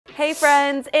Hey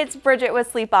friends, it's Bridget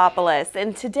with Sleepopolis,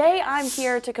 and today I'm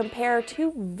here to compare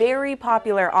two very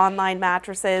popular online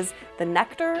mattresses, the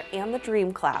Nectar and the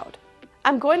DreamCloud.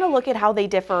 I'm going to look at how they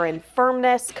differ in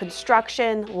firmness,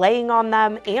 construction, laying on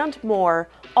them, and more,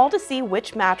 all to see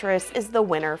which mattress is the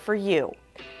winner for you.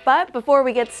 But before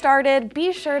we get started,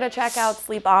 be sure to check out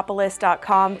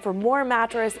Sleepopolis.com for more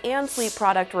mattress and sleep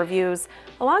product reviews,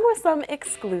 along with some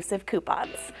exclusive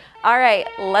coupons. All right,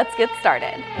 let's get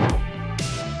started.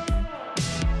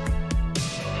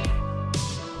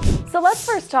 So let's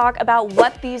first talk about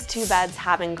what these two beds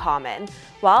have in common.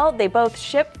 Well, they both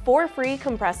ship for free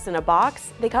compressed in a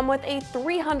box, they come with a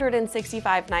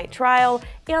 365-night trial,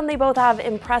 and they both have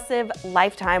impressive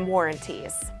lifetime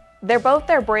warranties. They're both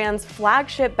their brand's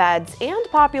flagship beds and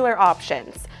popular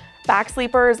options. Back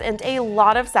sleepers and a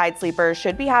lot of side sleepers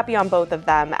should be happy on both of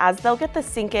them, as they'll get the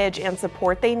sinkage and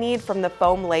support they need from the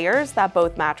foam layers that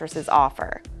both mattresses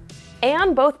offer.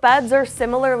 And both beds are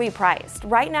similarly priced.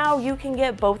 Right now, you can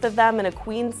get both of them in a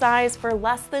queen size for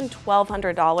less than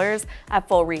 $1,200 at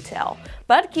full retail.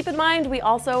 But keep in mind, we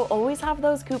also always have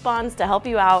those coupons to help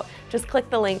you out. Just click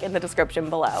the link in the description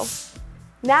below.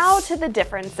 Now to the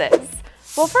differences.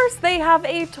 Well, first, they have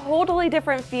a totally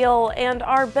different feel and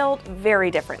are built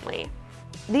very differently.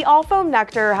 The all-foam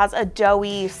Nectar has a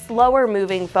doughy,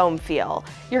 slower-moving foam feel.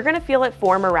 You're gonna feel it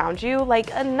form around you like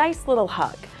a nice little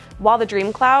hug, while the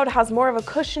DreamCloud has more of a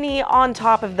cushiony on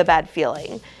top of the bed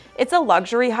feeling. It's a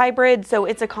luxury hybrid, so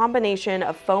it's a combination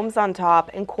of foams on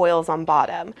top and coils on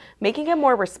bottom, making it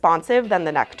more responsive than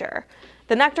the Nectar.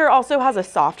 The Nectar also has a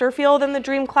softer feel than the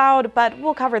DreamCloud, but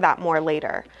we'll cover that more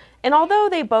later. And although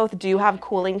they both do have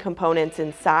cooling components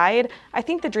inside, I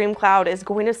think the DreamCloud is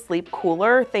going to sleep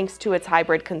cooler thanks to its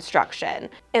hybrid construction.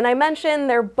 And I mentioned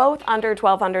they're both under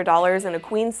 $1,200 in a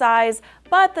queen size,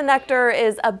 but the Nectar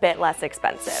is a bit less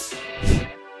expensive.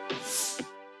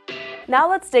 Now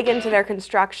let's dig into their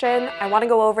construction. I want to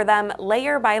go over them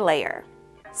layer by layer.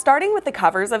 Starting with the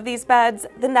covers of these beds,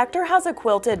 the Nectar has a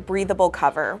quilted breathable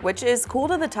cover, which is cool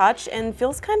to the touch and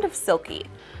feels kind of silky.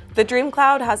 The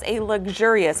DreamCloud has a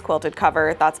luxurious quilted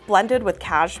cover that's blended with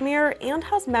cashmere and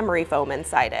has memory foam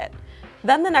inside it.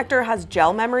 Then the Nectar has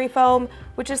gel memory foam,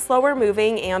 which is slower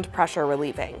moving and pressure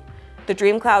relieving. The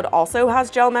DreamCloud also has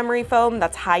gel memory foam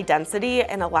that's high density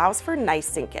and allows for nice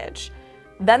sinkage.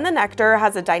 Then the Nectar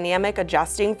has a dynamic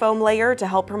adjusting foam layer to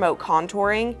help promote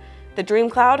contouring. The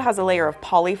DreamCloud has a layer of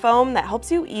polyfoam that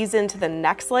helps you ease into the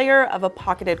next layer of a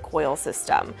pocketed coil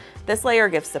system. This layer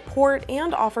gives support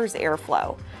and offers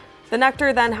airflow. The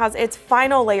Nectar then has its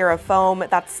final layer of foam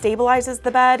that stabilizes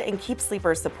the bed and keeps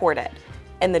sleepers supported.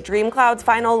 And the DreamCloud's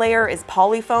final layer is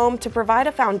polyfoam to provide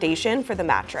a foundation for the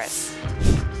mattress.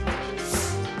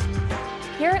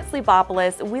 Here at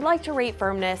Sleepopolis, we like to rate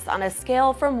firmness on a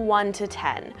scale from 1 to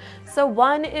 10. So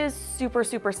 1 is super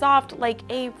soft, like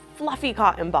a fluffy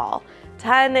cotton ball.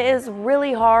 10 is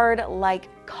really hard, like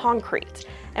concrete.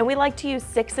 And we like to use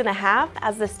 6.5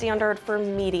 as the standard for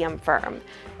medium firm.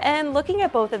 And looking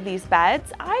at both of these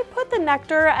beds, I put the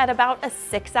Nectar at about a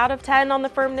 6 out of 10 on the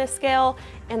firmness scale,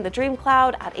 and the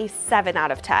DreamCloud at a 7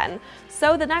 out of 10.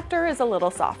 So the Nectar is a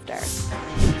little softer.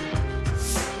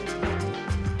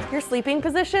 Your sleeping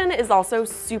position is also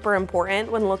super important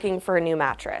when looking for a new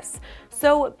mattress.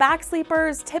 So back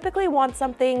sleepers typically want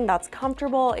something that's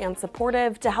comfortable and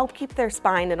supportive to help keep their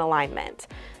spine in alignment.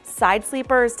 Side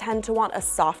sleepers tend to want a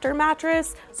softer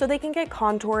mattress so they can get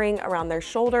contouring around their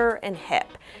shoulder and hip.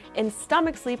 And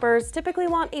stomach sleepers typically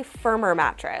want a firmer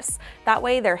mattress. That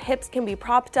way their hips can be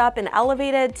propped up and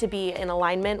elevated to be in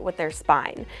alignment with their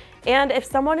spine. And if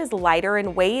someone is lighter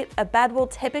in weight, a bed will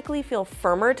typically feel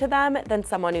firmer to them than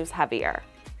someone who's heavier.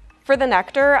 For the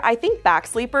Nectar, I think back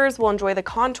sleepers will enjoy the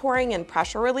contouring and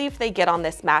pressure relief they get on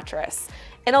this mattress.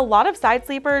 And a lot of side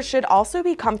sleepers should also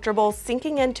be comfortable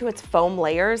sinking into its foam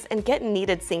layers and get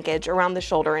needed sinkage around the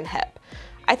shoulder and hip.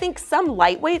 I think some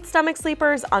lightweight stomach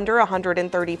sleepers under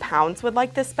 130 pounds would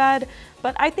like this bed,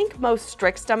 but I think most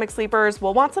strict stomach sleepers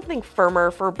will want something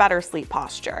firmer for better sleep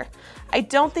posture. I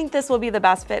don't think this will be the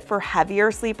best fit for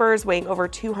heavier sleepers weighing over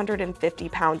 250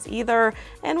 pounds either,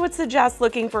 and would suggest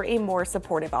looking for a more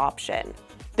supportive option.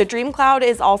 The DreamCloud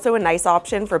is also a nice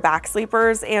option for back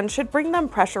sleepers and should bring them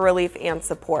pressure relief and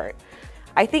support.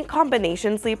 I think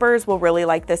combination sleepers will really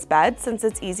like this bed since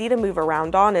it's easy to move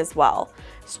around on as well.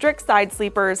 Strict side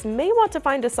sleepers may want to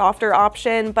find a softer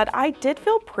option, but I did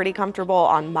feel pretty comfortable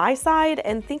on my side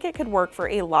and think it could work for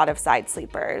a lot of side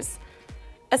sleepers.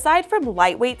 Aside from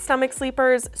lightweight stomach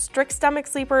sleepers, strict stomach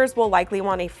sleepers will likely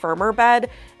want a firmer bed,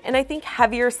 and I think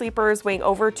heavier sleepers weighing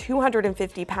over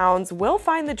 250 pounds will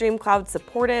find the DreamCloud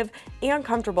supportive and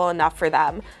comfortable enough for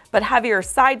them, but heavier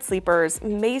side sleepers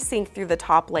may sink through the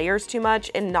top layers too much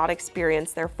and not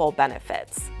experience their full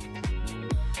benefits.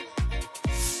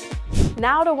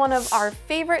 Now to one of our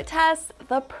favorite tests,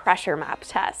 the pressure map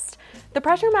test. The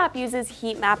pressure map uses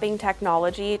heat mapping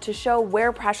technology to show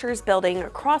where pressure is building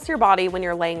across your body when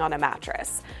you're laying on a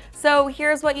mattress. So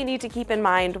here's what you need to keep in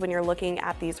mind when you're looking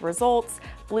at these results.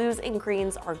 Blues and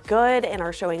greens are good and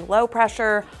are showing low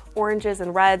pressure. Oranges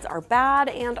and reds are bad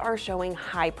and are showing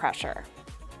high pressure.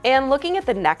 And looking at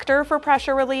the Nectar for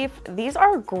pressure relief, these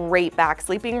are great back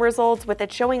sleeping results with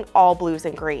it showing all blues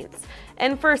and greens.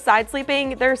 And for side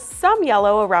sleeping, there's some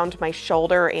yellow around my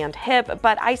shoulder and hip,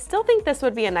 but I still think this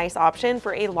would be a nice option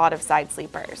for a lot of side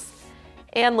sleepers.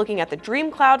 And looking at the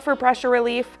DreamCloud for pressure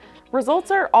relief, results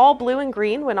are all blue and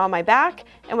green when on my back,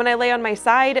 and when I lay on my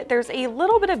side, there's a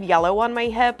little bit of yellow on my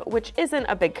hip, which isn't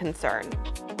a big concern.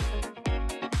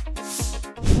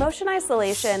 Motion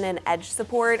isolation and edge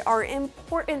support are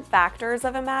important factors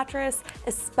of a mattress,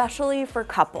 especially for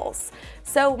couples.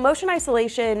 So motion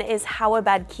isolation is how a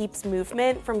bed keeps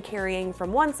movement from carrying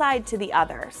from one side to the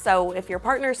other. So if your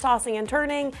partner's tossing and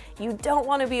turning, you don't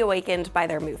want to be awakened by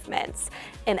their movements.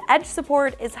 And edge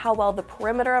support is how well the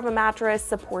perimeter of a mattress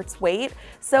supports weight.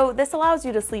 So this allows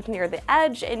you to sleep near the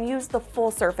edge and use the full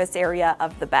surface area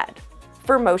of the bed.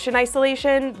 For motion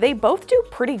isolation, they both do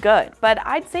pretty good, but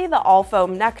I'd say the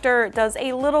all-foam Nectar does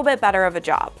a little bit better of a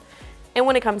job. And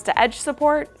when it comes to edge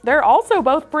support, they're also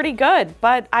both pretty good,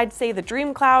 but I'd say the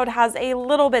DreamCloud has a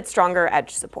little bit stronger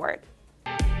edge support.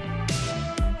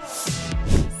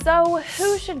 So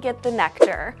who should get the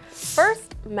Nectar?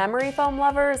 First, memory foam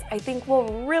lovers I think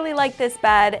will really like this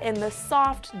bed and the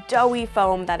soft, doughy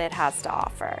foam that it has to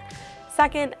offer.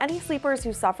 Second, any sleepers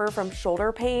who suffer from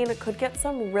shoulder pain could get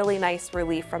some really nice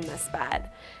relief from this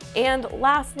bed. And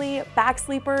lastly, back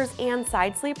sleepers and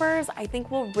side sleepers I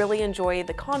think will really enjoy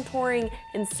the contouring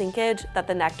and sinkage that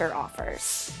the Nectar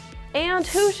offers. And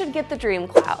who should get the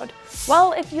DreamCloud?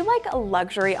 Well, if you like a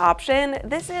luxury option,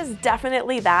 this is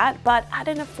definitely that, but at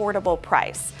an affordable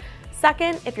price.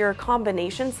 Second, if you're a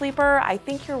combination sleeper, I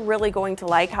think you're really going to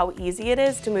like how easy it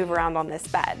is to move around on this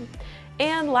bed.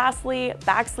 And lastly,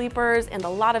 back sleepers and a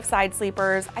lot of side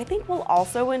sleepers I think will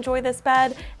also enjoy this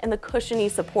bed and the cushiony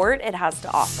support it has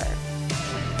to offer.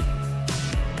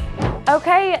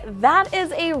 Okay, that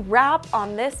is a wrap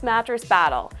on this mattress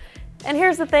battle. And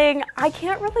here's the thing, I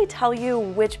can't really tell you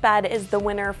which bed is the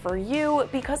winner for you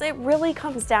because it really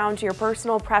comes down to your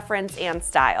personal preference and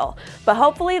style. But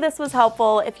hopefully this was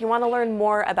helpful. If you want to learn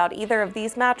more about either of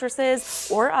these mattresses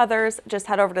or others, just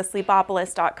head over to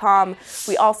sleepopolis.com.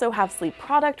 We also have sleep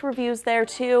product reviews there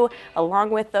too,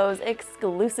 along with those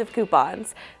exclusive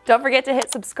coupons. Don't forget to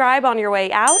hit subscribe on your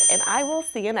way out, and I will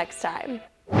see you next time.